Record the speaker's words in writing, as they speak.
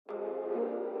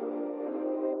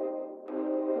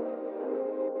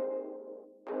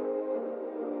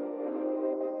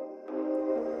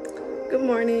Good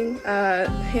morning,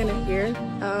 Hannah here.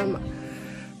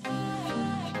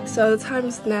 So the time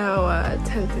is now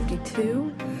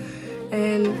 10:52,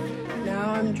 and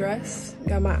now I'm dressed,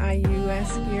 got my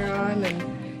IUS gear on,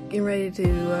 and getting ready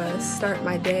to start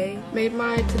my day. Made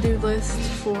my to-do list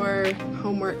for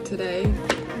homework today.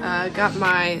 Got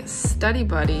my study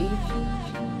buddy,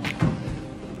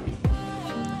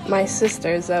 my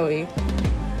sister Zoe.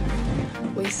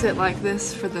 We sit like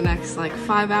this for the next like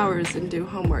 5 hours and do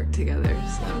homework together,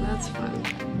 so that's fun.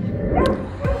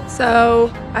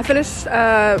 So I finished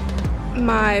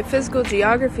my physical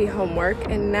geography homework,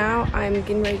 and now I'm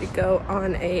getting ready to go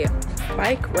on a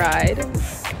bike ride.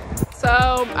 So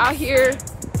I'm out here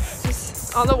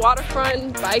just on the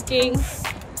waterfront biking.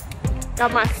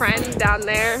 Got my friend down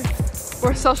there.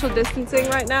 We're social distancing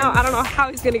right now. I don't know how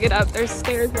he's gonna get up. There's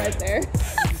stairs right there.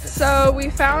 So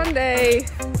we found a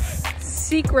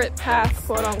secret path,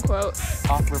 quote unquote.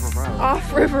 Off River Road.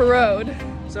 Off River Road.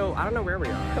 So I don't know where we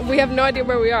are. We have no idea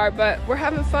where we are, but we're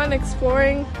having fun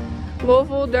exploring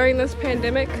Louisville during this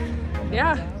pandemic.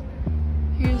 Yeah.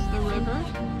 Here's the river.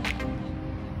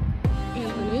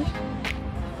 Anthony.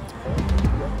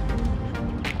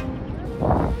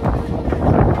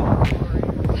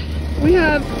 We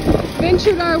have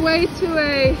ventured our way to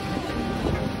a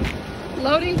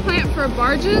loading plant for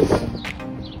barges.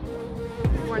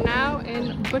 We're now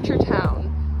in Butchertown.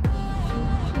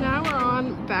 Now we're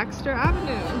on Baxter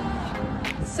Avenue.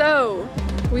 So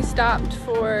we stopped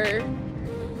for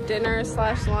dinner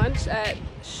 / lunch at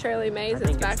Shirley Mays.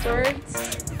 It's backwards.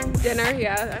 Dinner,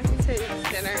 yeah, I can say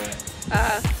dinner.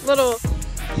 Little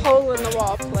hole in the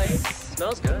wall place.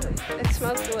 Smells good. It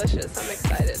smells delicious. I'm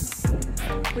excited.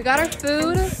 We got our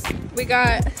food.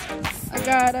 I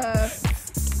got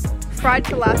fried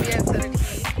tilapia instead of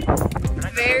tea.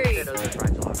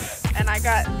 And I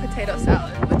got potato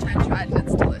salad, which I tried and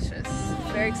it's delicious.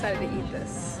 Very excited to eat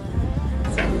this.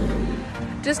 So,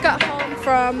 just got home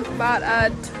from about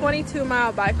a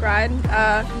 22-mile bike ride.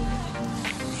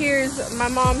 Here's my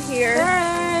mom here.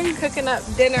 Hey. Cooking up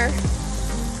dinner.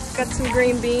 Got some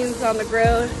green beans on the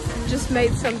grill. Just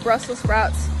made some Brussels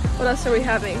sprouts. What else are we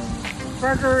having?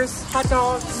 Burgers, hot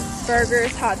dogs.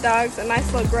 Burgers, hot dogs, a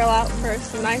nice little grill out for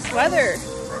some nice weather.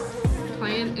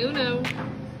 Playing Uno.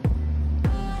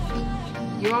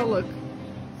 You all look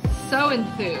so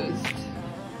enthused.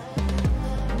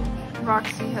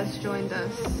 Roxy has joined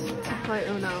us to play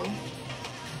Uno.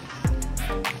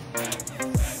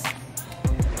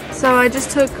 So I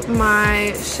just took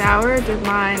my shower, did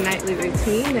my nightly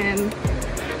routine, and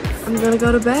I'm gonna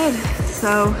go to bed.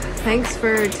 So thanks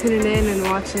for tuning in and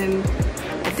watching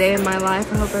a day in my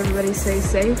life. I hope everybody stays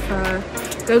safe.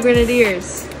 Go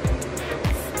Grenadiers!